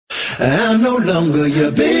I'm no longer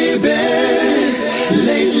your baby.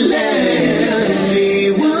 Lately,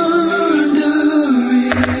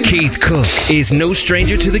 Keith Cook is no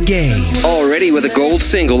stranger to the game. Already with a gold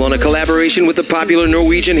single on a collaboration with the popular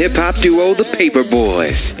Norwegian hip-hop duo, the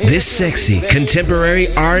Paperboys. This sexy, contemporary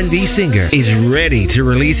R&B singer is ready to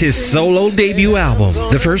release his solo debut album.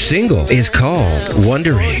 The first single is called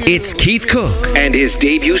Wondering. It's Keith Cook and his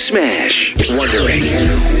debut smash, Wondering.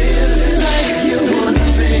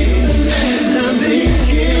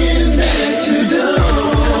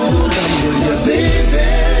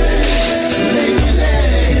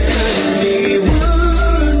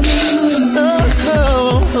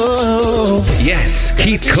 Yes,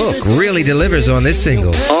 Keith Cook really delivers on this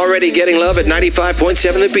single. Already getting love at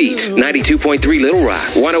 95.7 The Beat, 92.3 Little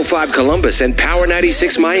Rock, 105 Columbus, and Power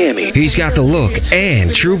 96 Miami. He's got the look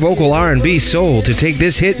and true vocal R&B soul to take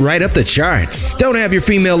this hit right up the charts. Don't have your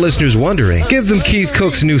female listeners wondering. Give them Keith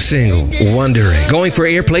Cook's new single, Wondering, going for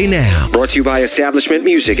airplay now. Brought to you by Establishment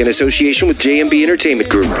Music in association with JMB Entertainment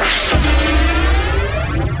Group.